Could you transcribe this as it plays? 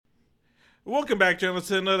Welcome back, journalists,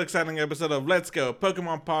 to another exciting episode of Let's Go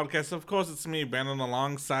Pokemon Podcast. Of course, it's me, Brandon,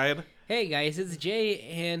 alongside. Hey guys, it's Jay,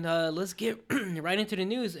 and let's get right into the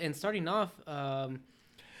news. And starting off,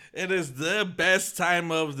 It is the best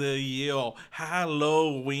time of the year.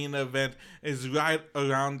 Halloween event is right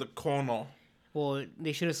around the corner. well,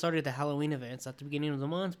 they should have started the Halloween events at the beginning of the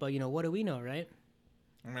month, but what do we know, right?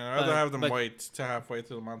 I mean, I'd rather But have them but wait to halfway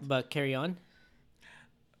through the month. but carry on.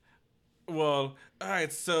 Well,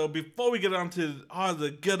 alright, so before we get on to all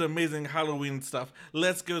the good, amazing Halloween stuff,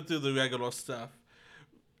 let's go through the regular stuff.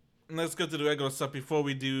 Let's go to the regular stuff before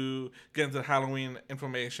we do get into the Halloween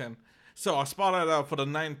information. So our spotlight out for the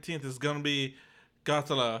 19th is gonna be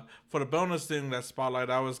Gothela. For the bonus thing, that spotlight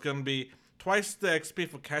out is gonna be twice the XP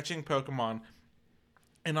for catching Pokemon.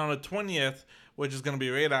 And on the 20th, which is gonna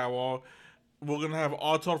be Raid Hour, we're gonna have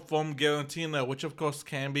Auto Form Garantina, which of course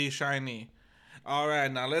can be shiny.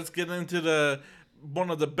 Alright, now let's get into the one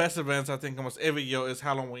of the best events I think almost every year is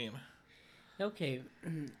Halloween. Okay,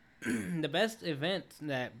 the best event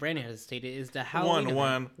that Brandon has stated is the Halloween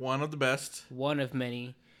event. One of the best. One of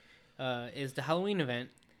many is the Halloween event.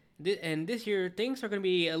 And this year things are going to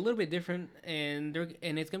be a little bit different, and it's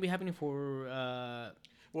going to be happening for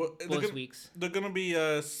Well, they're both gonna, weeks. they're gonna be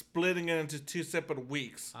splitting it into two separate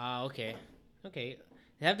weeks. Ah, okay.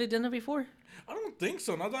 Have they done that before? I don't think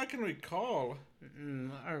so. Not that I can recall.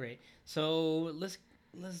 All right. So let's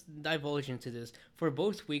divulge into this. For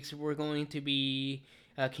both weeks, we're going to be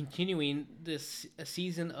continuing this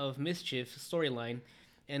season of Mischief storyline,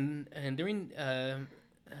 and during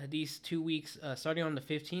these 2 weeks, starting on the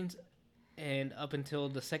 15th and up until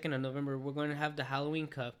the 2nd of November, we're going to have the Halloween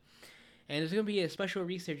Cup, and there's going to be a special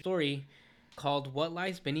research story called "What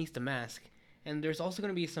Lies Beneath the Mask." And there's also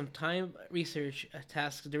going to be some time research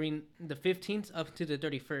tasks during the 15th up to the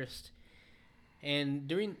 31st. And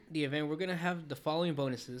during the event, we're gonna have the following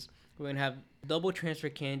bonuses. We're gonna have double transfer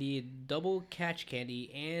candy, double catch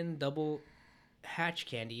candy, and double hatch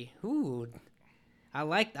candy. Ooh, I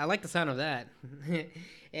like the sound of that.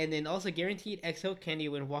 And then also guaranteed XO candy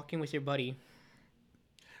when walking with your buddy.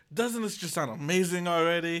 Doesn't this just sound amazing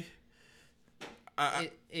already? I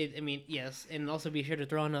mean, yes, and also be sure to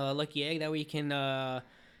throw on a lucky egg. That way you can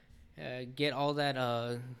get all that.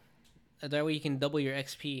 That way you can double your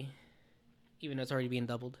XP, even though it's already being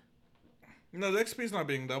doubled. No, the XP is not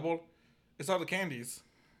being doubled. It's all the candies.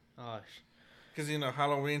 Oh, Because,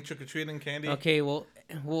 Halloween trick or treating candy. okay, well,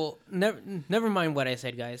 never mind what I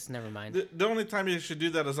said, guys. Never mind. The only time you should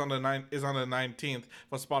do that is on the 19th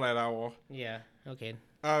for Spotlight Hour. Yeah. Okay.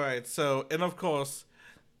 Alright, so, and of course,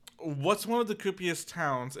 what's one of the creepiest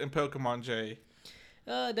towns in Pokemon J?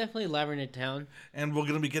 Definitely Lavender Town. And we're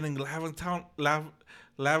gonna be getting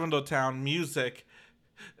Lavender Town music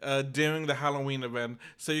during the Halloween event.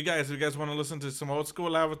 So if you guys want to listen to some old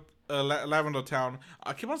school Lavender Town,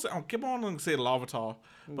 I keep on say Lavatar,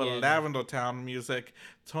 but Yeah. Lavender Town music.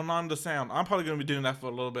 Turn on the sound. I'm probably gonna be doing that for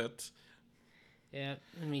a little bit. Yeah,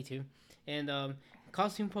 me too. And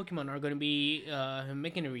costume Pokemon are going to be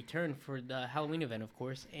making a return for the Halloween event, of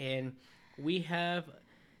course. And we have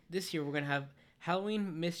this year we're going to have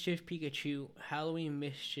Halloween Mischief Pikachu, Halloween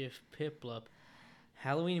Mischief Piplup,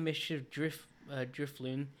 Halloween Mischief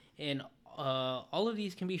Drifloon, and all of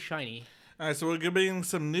these can be shiny. All right, so we're gonna be getting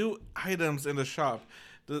some new items in the shop.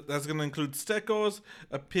 That's gonna include stickers,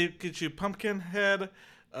 a Pikachu pumpkin head,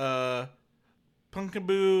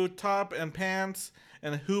 Pumpkaboo top and pants,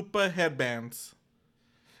 and Hoopa headbands.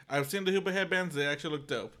 I've seen the Hoopa headbands; they actually look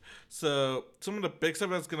dope. So some of the big stuff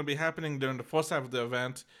that's gonna be happening during the first half of the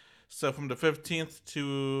event. So from the 15th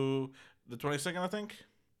to the 22nd, I think,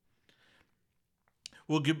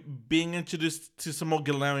 we'll get being introduced to some more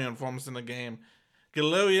Galarian forms in the game.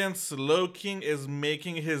 Galarian Slowking is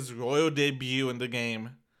making his royal debut in the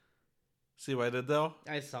game. See what I did though?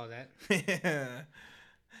 I saw that.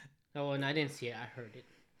 Oh, and I didn't see it. I heard it.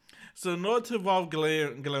 So in order to evolve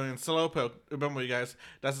Galarian Slowpoke, remember you guys,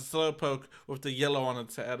 that's a Slowpoke with the yellow on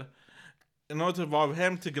its head. In order to evolve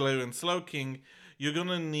him to Galarian Slowking, you're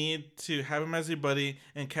gonna need to have him as your buddy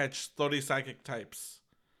and catch 30 psychic types.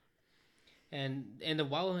 And the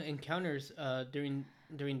wild encounters during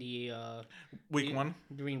the Week one.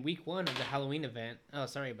 during week one of the Halloween event. Oh,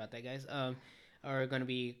 sorry about that, guys. Are going to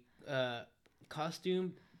be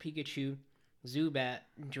costume Pikachu, Zubat,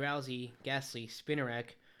 Drowsy, Ghastly, Spinarak,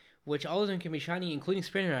 which all of them can be shiny, including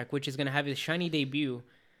Spinarak, which is going to have his shiny debut.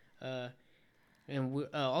 And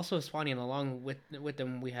also spawning along with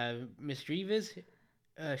them, we have Misdreavus,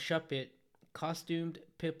 Shuppet, costumed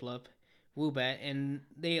Piplup, Woobat, and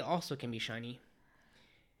they also can be shiny.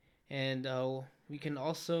 And we can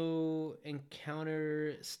also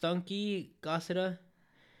encounter Stunky, Gosseta,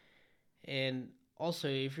 And also,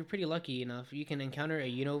 if you're pretty lucky enough, you can encounter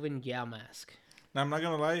a Unova Yamask. Now I'm not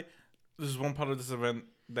gonna lie, this is one part of this event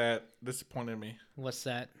that disappointed me. What's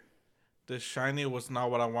that? The shiny was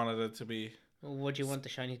not what I wanted it to be. What do you want the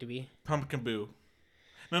shiny to be? Pumpkin Boo.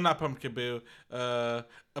 No, not Pumpkin Boo. A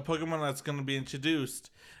Pokemon that's gonna be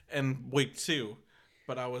introduced in week 2.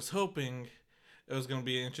 But I was hoping it was gonna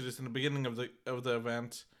be introduced in the beginning of the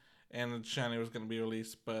event, and the shiny was gonna be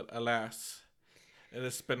released. But alas, it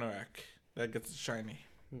is Spinarak that gets the shiny.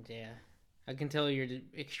 Yeah, I can tell you're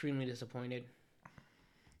extremely disappointed.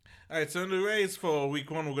 Alright, so in the race for week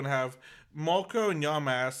 1, we're going to have Molko and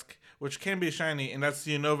Yamask, which can be shiny, and that's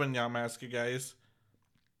the Unova and Yamask, you guys.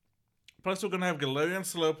 Plus, we're going to have Galarian,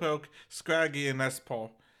 Slowpoke, Scraggy, and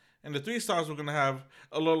Espol. And the 3 stars, we're going to have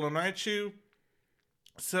Alola Raichu,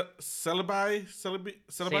 Sableye.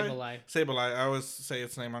 I always say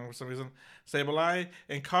its name wrong for some reason. Sableye,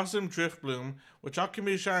 and Costume Driftbloom, which all can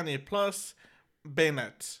be shiny, plus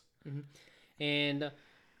Bayonet. Mm-hmm. And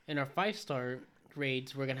in our 5-star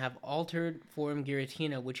raids, we're gonna have Altered Form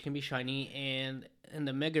Giratina, which can be shiny, and in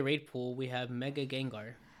the Mega Raid pool, we have Mega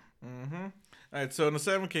Gengar. Mm-hmm. Alright, so in the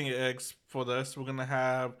 7 King eggs for this, we're gonna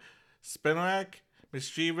have Spinarak,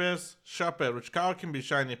 Mischievous, Shuppet, which all can be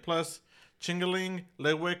shiny, plus Chingaling,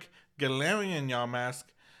 Lidwick, Galarian Yamask,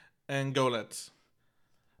 and Golett.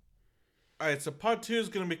 Alright, so part 2 is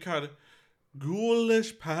gonna be called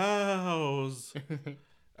Ghoulish Pals.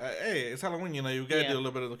 Hey, it's Halloween, you know, you gotta do a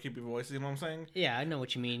little bit of the creepy voice, you know what I'm saying? Yeah, I know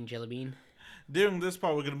what you mean, Jellybean. During this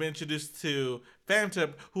part, we're gonna be introduced to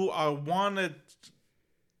Phantom, who I wanted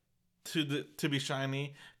to be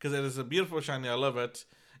shiny, because it is a beautiful shiny, I love it,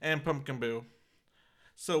 and Pumpkin Boo.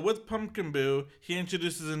 So with Pumpkin Boo, he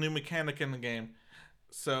introduces a new mechanic in the game.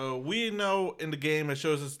 So we know in the game it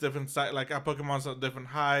shows us different like our Pokemon's have different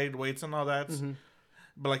height, weights, and all that. Mm-hmm.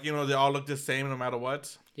 But like, you know, they all look the same no matter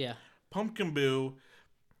what. Yeah. Pumpkin Boo,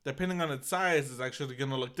 depending on its size, is actually going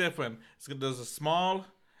to look different. There's a small,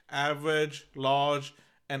 average, large,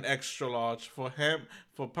 and extra large for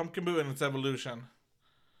Pumpkin Boo and its evolution.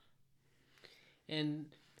 And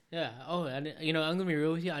yeah, I'm gonna be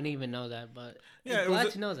real with you. I didn't even know that, but yeah, I'm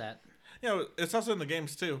glad to know that. Yeah, it's also in the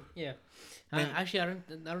games too. Yeah, I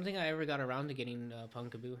don't think I ever got around to getting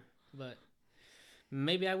Pumpkin Boo, but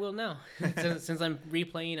maybe I will now since I'm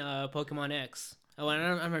replaying Pokemon X. Oh,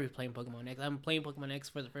 I'm not replaying Pokemon X. I'm playing Pokemon X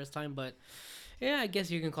for the first time, but yeah, I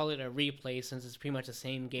guess you can call it a replay since it's pretty much the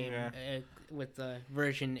same game with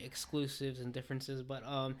version exclusives and differences. But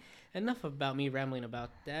enough about me rambling about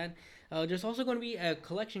that. There's also going to be a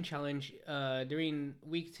collection challenge during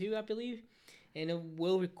week 2, I believe, and it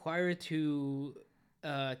will require to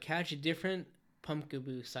catch different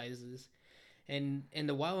Pumpkaboo sizes, and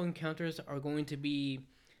the wild encounters are going to be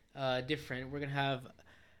different. We're gonna have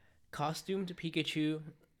costumed Pikachu,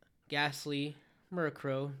 Ghastly,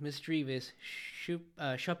 Murkrow, Misdreavus,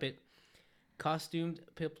 Shuppet, costumed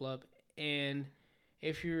Piplup, and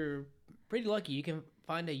if you're pretty lucky, you can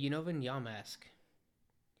find a Unova Yamask.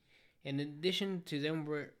 In addition to them,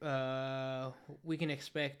 we can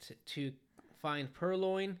expect to find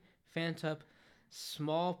Purloin, Phantup,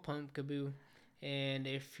 small Pumpkaboo, and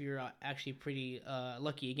if you're actually pretty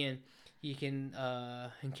lucky again, you can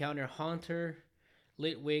encounter Haunter,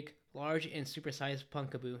 Litwick, large and supersized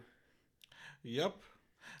Pumpkaboo. Yep.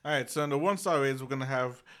 Alright, so in the 1-star raids, we're going to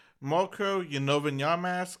have Murkrow, Unova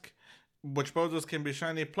Yamask, which both of those can be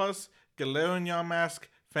shiny, plus Galarian Yamask,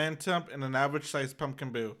 Phantom, and an average-sized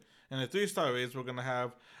Pumpkin Boo. In the 3-star raids, we're going to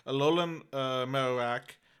have Alolan Marowak,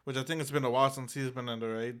 which I think it's been a while since he's been in the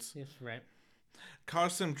raids. Yes, right.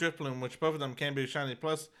 Costume Drifloon, which both of them can be shiny,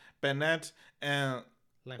 plus Banette and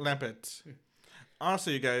Lampet.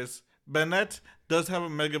 Also, you guys, Banette does have a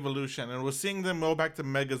Mega Evolution, and we're seeing them roll back to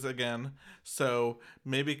Megas again, so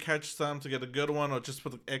maybe catch some to get a good one, or just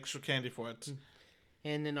put extra candy for it.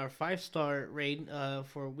 And in our 5-star raid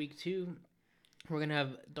for week 2, we're going to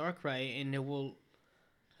have Darkrai, and it will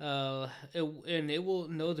know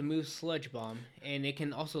the move Sludge Bomb, and it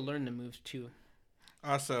can also learn the moves too.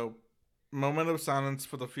 Also, moment of silence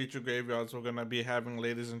for the future graveyards we're gonna be having,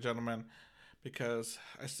 ladies and gentlemen, because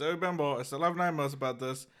I still have nightmares about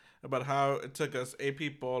this, about how it took us 8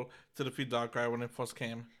 people to defeat Darkrai when it first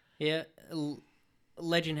came. Yeah,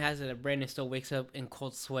 legend has it that Brandon still wakes up in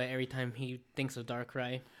cold sweat every time he thinks of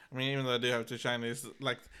Darkrai. I mean, even though I do have 2 shinies,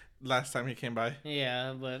 like last time he came by.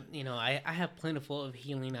 Yeah, but I have plentiful of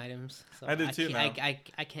healing items. So I do too now.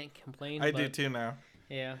 I can't complain. I do too now.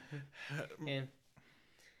 Yeah,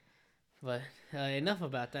 but enough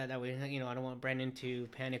about that. That way, I don't want Brandon to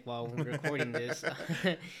panic while we're recording this.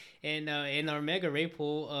 And in our Mega Raid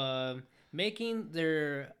pool, making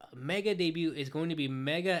their mega debut is going to be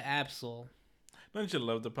Mega Absol. Don't you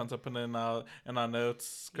love the puns I put in our notes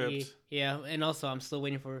script? Yeah, and also I'm still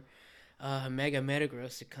waiting for Mega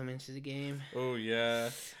Metagross to come into the game. Oh yeah.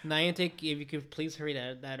 Niantic, if you could please hurry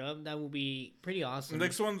that up, that would be pretty awesome.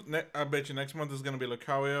 Next one, I bet you next month is gonna be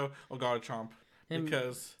Lucario or Garchomp.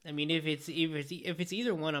 Because I mean, if it's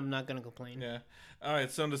either one, I'm not gonna complain. yeah. All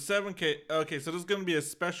right. So on the 7K, okay. So there's gonna be a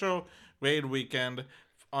special raid weekend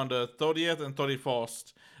on the 30th and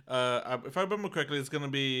 31st. If I remember correctly, it's gonna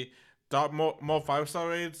be more 5-star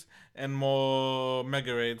raids and more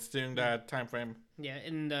mega raids during that time frame. Yeah,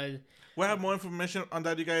 and we'll have more information on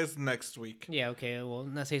that, you guys, next week. Yeah. Okay. Well,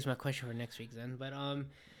 that saves my question for next week then. But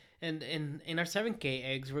and in our 7K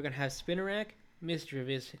eggs, we're gonna have Spinarak,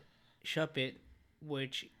 Misdreavus, Shuppet,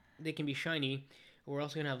 which they can be shiny. We're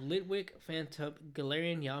also gonna have Litwick, Phantom,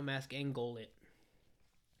 Galarian, Yamask, and Golett.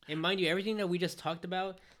 And mind you, everything that we just talked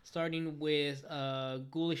about, starting with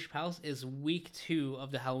Ghoulish Pals, is week 2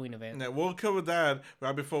 of the Halloween event. Yeah, we'll cover that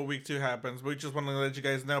right before week 2 happens. We just want to let you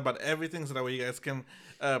guys know about everything so that way you guys can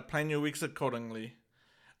plan your weeks accordingly.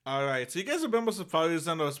 All right, so you guys remember Safari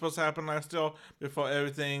Zone that was supposed to happen last year before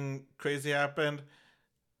everything crazy happened,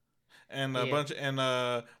 and a bunch and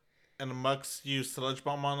the Mucks used Sludge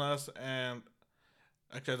Bomb on us, and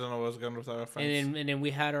actually I don't know what was going with our reference. And then we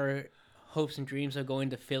had our hopes and dreams of going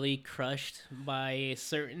to Philly crushed by a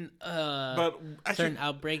certain but actually, certain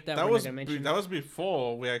outbreak that we're was not gonna mention. That was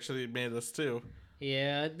before we actually made this too.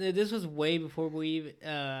 Yeah, this was way before we.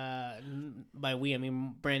 By we, I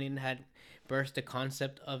mean Brandon had burst the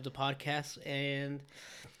concept of the podcast, and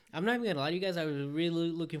I'm not even gonna lie to you guys. I was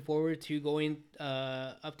really looking forward to going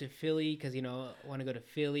up to Philly because I want to go to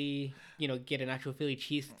Philly. Get an actual Philly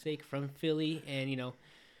cheesesteak from Philly, and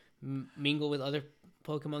mingle with other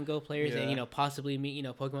Pokemon Go players, and possibly meet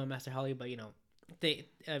Pokemon Master Holly. But they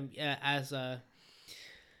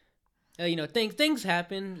things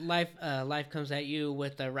happen. Life comes at you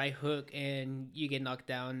with the right hook, and you get knocked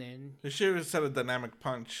down. And you should have said a dynamic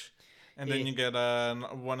punch, and then you get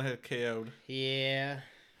one hit KO'd. Yeah,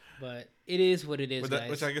 but it is what it is, guys.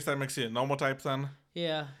 Which I guess that makes you a normal type then.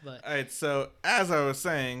 Yeah, but all right. So as I was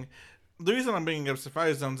saying, the reason I'm bringing up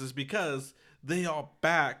Safari Zones is because they are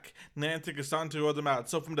back. Niantic is starting to roll them out.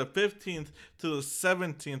 So from the 15th to the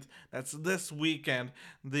 17th, that's this weekend,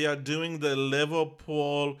 they are doing the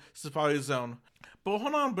Liverpool Safari Zone. But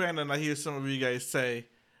hold on, Brandon, I hear some of you guys say,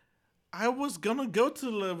 I was gonna go to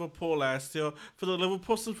Liverpool last year for the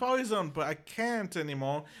Liverpool Safari Zone, but I can't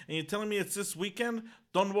anymore. And you're telling me it's this weekend?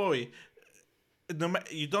 Don't worry.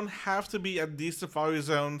 You don't have to be at these Safari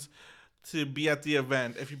Zones to be at the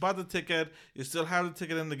event. If you bought the ticket, you still have the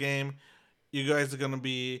ticket in the game. You guys are gonna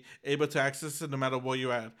be able to access it no matter where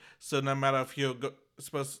you're at. So no matter if you're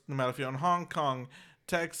in Hong Kong,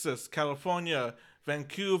 Texas, California,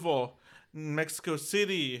 Vancouver, Mexico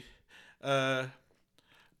City, hell,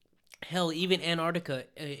 even Antarctica.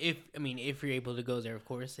 If you're able to go there, of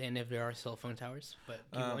course, and if there are cell phone towers. But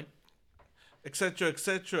keep going. Etc.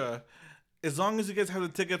 Etc. As long as you guys have the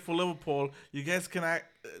ticket for Liverpool, you guys can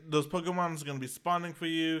those Pokemon are going to be spawning for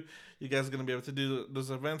you. You guys are going to be able to do those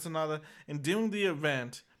events and all that. And during the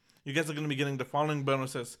event, you guys are going to be getting the following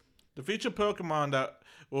bonuses. The featured Pokemon that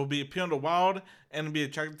will be appear in the wild and be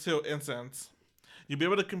attracted to incense. You'll be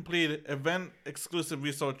able to complete event-exclusive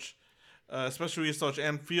research, special research,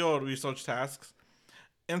 and field research tasks.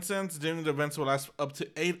 Incense during the events will last up to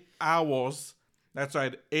 8 hours. That's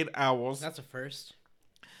right, 8 hours. That's a first.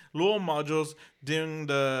 Lure modules during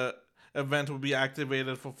the event will be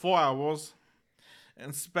activated for 4 hours,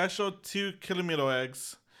 and special 2-kilometer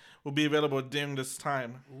eggs will be available during this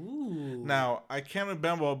time. Ooh. Now, I can't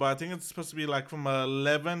remember, but I think it's supposed to be like from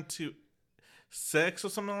 11 to 6 or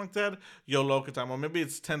something like that, your local time. Or maybe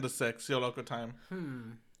it's 10 to 6, your local time.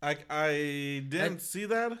 I didn't see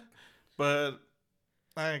that, but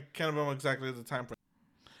I can't remember exactly the time frame.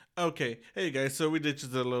 Okay, hey guys, so we did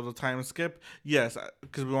just a little time skip. Yes,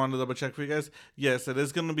 because we wanted to double check for you guys. Yes, it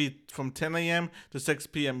is going to be from 10 a.m. to 6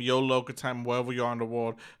 p.m. your local time, wherever you are in the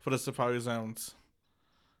world, for the Safari Zones.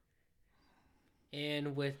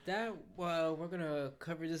 And with that, we're going to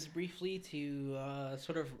cover this briefly to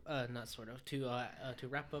to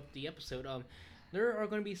wrap up the episode. There are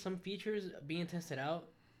going to be some features being tested out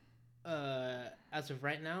as of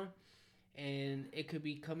right now. And it could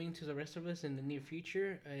be coming to the rest of us in the near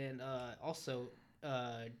future. And also,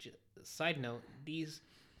 side note, these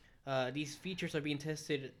features are being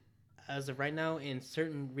tested as of right now in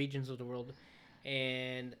certain regions of the world.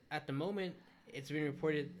 And at the moment, it's been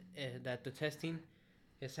reported that the testing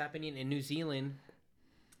is happening in New Zealand.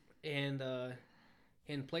 And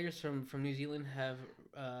players from New Zealand have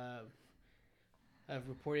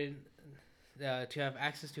reported to have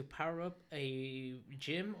access to power up a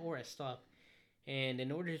gym or a stop, and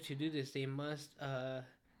in order to do this, they must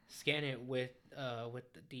scan it with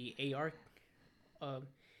the AR. Um,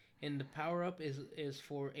 and the power up is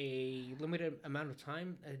for a limited amount of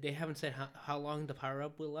time. They haven't said how long the power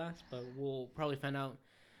up will last, but we'll probably find out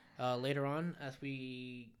later on as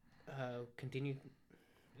we continue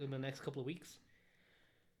in the next couple of weeks.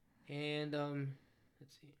 And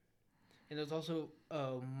let's see. And there's also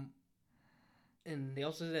and they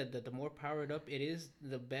also said that the more powered up it is,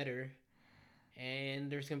 the better.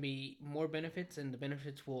 And there's gonna be more benefits, and the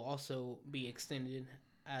benefits will also be extended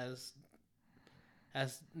as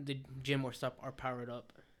the gym or stuff are powered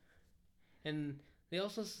up. And they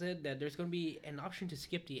also said that there's gonna be an option to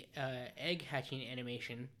skip the egg hatching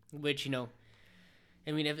animation, which I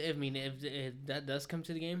mean, if that does come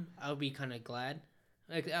to the game, I'll be kind of glad.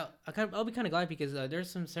 Like I'll be kind of glad because there's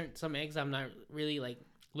some eggs I'm not really like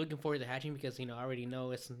looking forward to hatching because I already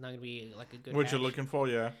know it's not gonna be like a good. What hatch. you're looking for,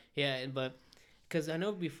 yeah. Yeah, but because I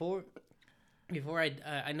know before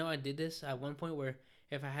I know I did this at one point where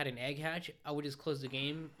if I had an egg hatch, I would just close the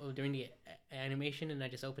game during the animation and I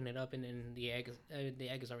just open it up and then the egg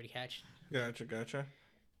is already hatched. Gotcha.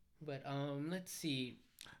 But let's see.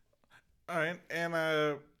 All right, and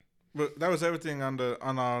but that was everything on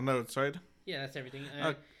our notes, right? Yeah, that's everything.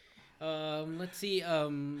 Let's see.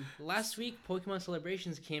 Last week, Pokemon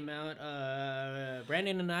Celebrations came out.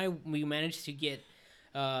 Brandon and I, we managed to get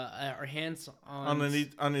our hands on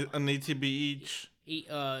an ETB each. We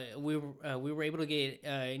were able to get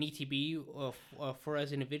an ETB for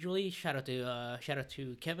us individually. Shout out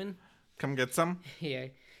to Kevin. Come get some. Yeah,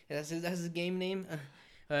 that's his game name.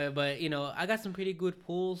 But I got some pretty good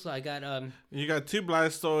pulls. I got You got 2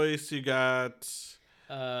 Blastoise. You got.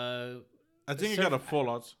 I think you got a full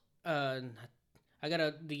art. I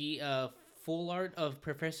got the full art of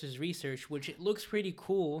Professor's Research, which it looks pretty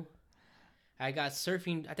cool. I got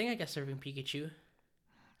surfing. I think I got surfing Pikachu.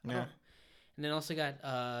 Yeah. And then also got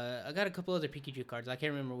I got a couple other Pikachu cards. I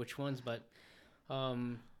can't remember which ones, but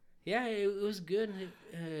yeah, it was good.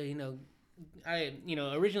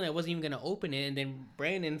 Originally I wasn't even gonna open it, and then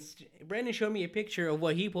Brandon showed me a picture of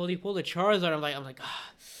what he pulled. He pulled a Charizard. I'm like,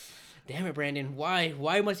 damn it, Brandon.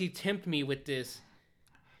 Why must he tempt me with this?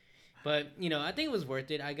 But I think it was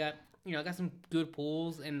worth it. I got some good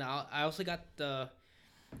pulls, and I also got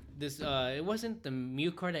this. It wasn't the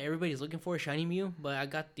Mew card that everybody's looking for, Shiny Mew, but I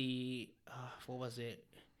got the what was it?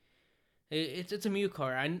 It's a Mew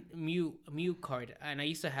card. Mew card, and I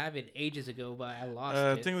used to have it ages ago, but I lost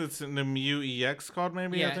it. I think it's the Mew EX card,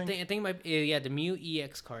 maybe. Yeah, I think the Mew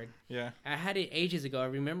EX card. Yeah. I had it ages ago. I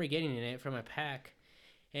remember getting it from a pack,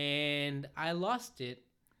 and I lost it,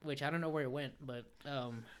 which I don't know where it went, but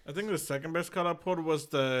I think the second best card I pulled was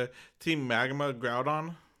the Team Magma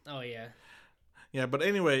Groudon. Oh yeah. Yeah, but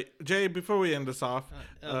anyway, Jay, before we end this off,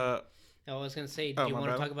 I was gonna say, do you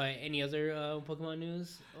want to talk about any other Pokemon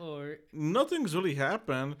news or? Nothing's really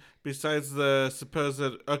happened besides the supposed.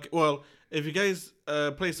 Okay, well, if you guys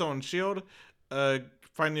play Sword and Shield,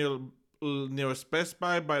 find your nearest Best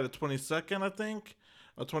Buy by the 22nd, I think,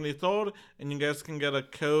 or 23rd, and you guys can get a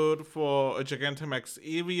code for a Gigantamax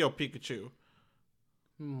Eevee or Pikachu.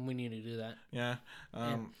 We need to do that. Yeah.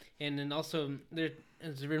 And then also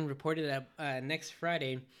it's been reported that next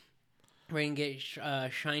Friday we're gonna get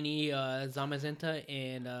shiny Zamazenta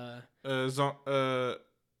and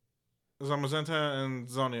Zamazenta and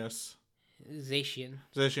Zonius. Zacian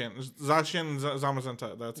and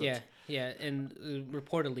Zamazenta. That's it. Yeah, and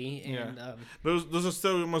reportedly, and those are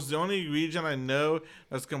still almost the only region I know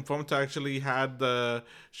that's confirmed to actually had the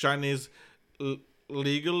shinies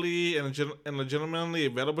legally and legitimately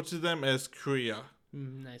available to them as Korea.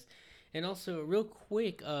 Nice. And also, real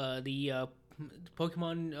quick, the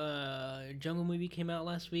Pokemon Jungle movie came out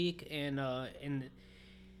last week, and I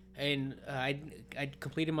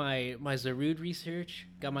completed my Zarude research.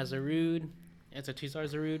 Got my Zarude. It's a 2-star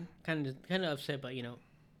Zarude. Kind of upset, but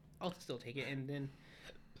I'll still take it. And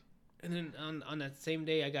then on that same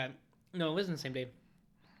day, it wasn't the same day.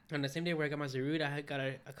 On the same day where I got my Zarude, I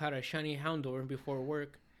caught a shiny Houndour before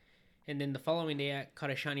work, and then the following day I caught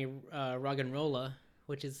a shiny Roggenrola,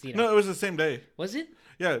 which is No, it was the same day. Was it?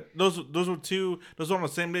 Yeah, those were two. Those were on the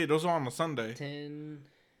same day. Those were on a Sunday. 10.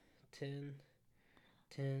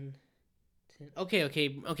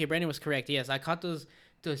 Okay. Brandon was correct. Yes, I caught those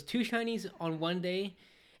 2 shinies on one day,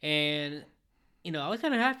 and I was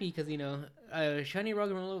kind of happy because shiny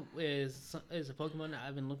Roggenrola is a Pokemon that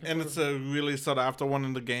I've been looking for. And it's a really sought after one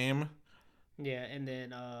in the game. Yeah, and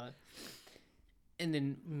then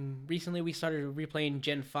then recently we started replaying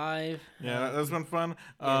Gen 5. Yeah, that's been fun.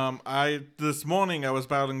 yeah. This morning I was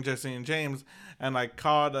battling Jesse and James, and I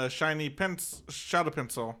caught a shiny shadow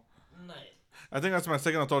pencil. Nice. I think that's my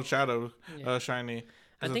second or third shadow Yeah. shiny.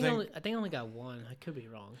 I 'Cause think I only got one. I could be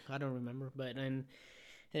wrong. I don't remember. But and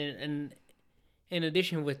in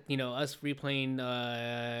addition with us replaying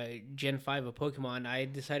Gen 5 of Pokemon, I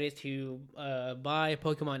decided to buy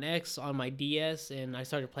Pokemon X on my DS, and I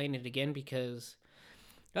started playing it again because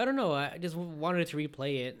I don't know. I just wanted to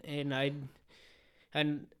replay it, and I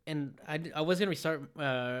was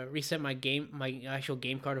gonna reset my actual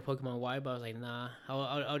game card of Pokemon Y, but I was like, nah,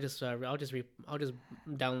 I'll just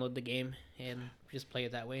download the game and just play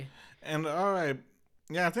it that way. And all right,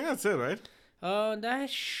 yeah, I think that's it, right? That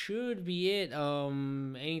should be it.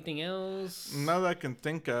 Anything else? Now that I can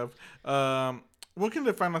think of, where can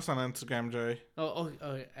they find us on Instagram, Jerry?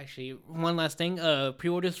 Actually, one last thing.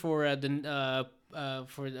 Pre-orders for the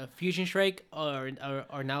Fusion Strike are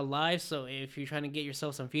now live. So if you're trying to get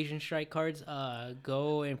yourself some Fusion Strike cards,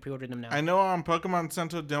 go and pre-order them now. I know on Pokemon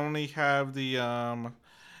Center they only have the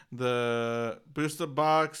booster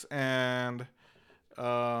box and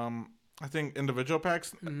I think individual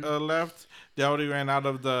packs left. They already ran out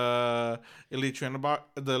of the elite trainer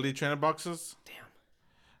boxes. Damn.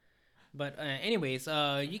 But anyways,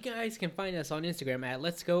 you guys can find us on Instagram at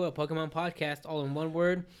Let's Go a Pokemon Podcast, all in one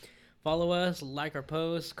word. Follow us, like our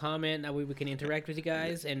posts, comment. That way we can interact with you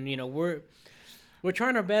guys, and we're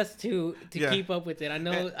trying our best to keep up with it. I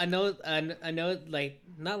know. Like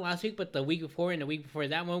not last week, but the week before and the week before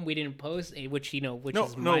that one, we didn't post, which is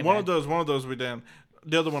my one bad. of those we did.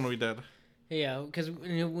 The other one we did. Yeah, because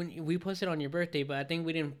when we posted on your birthday, but I think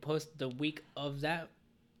we didn't post the week of that,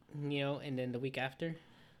 and then the week after.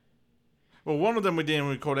 Well, one of them we didn't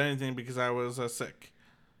record anything because I was sick.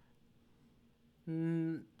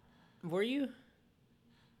 Were you?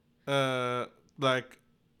 Like.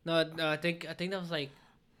 No, I think that was like,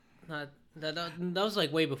 not that was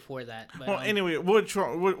like way before that. But, well, anyway, we're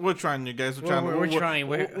trying, you guys. We're trying.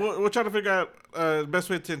 We're trying to figure out the best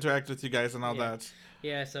way to interact with you guys and all that.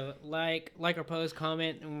 Yeah, so like our post,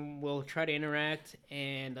 comment, and we'll try to interact.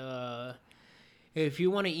 And if you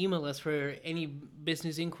want to email us for any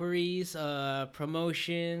business inquiries,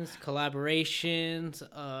 promotions, collaborations,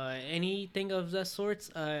 anything of that sorts,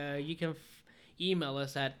 you can email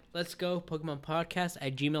us at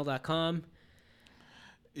letsgopokemonpodcast@gmail.com.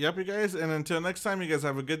 Yep, you guys. And until next time, you guys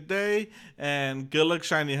have a good day and good luck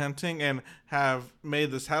shiny hunting, and may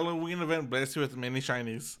this Halloween event bless you with many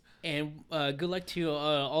shinies. And good luck to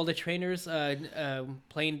all the trainers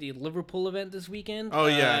playing the Liverpool event this weekend. Oh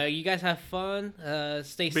yeah, you guys have fun.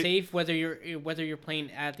 Stay safe whether you're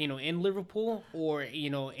playing at in Liverpool or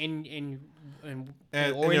in the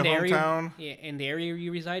hometown. area, in the area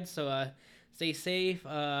you reside. So stay safe,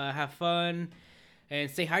 have fun,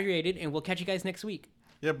 and stay hydrated. And we'll catch you guys next week.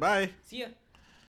 Yeah, bye. See ya.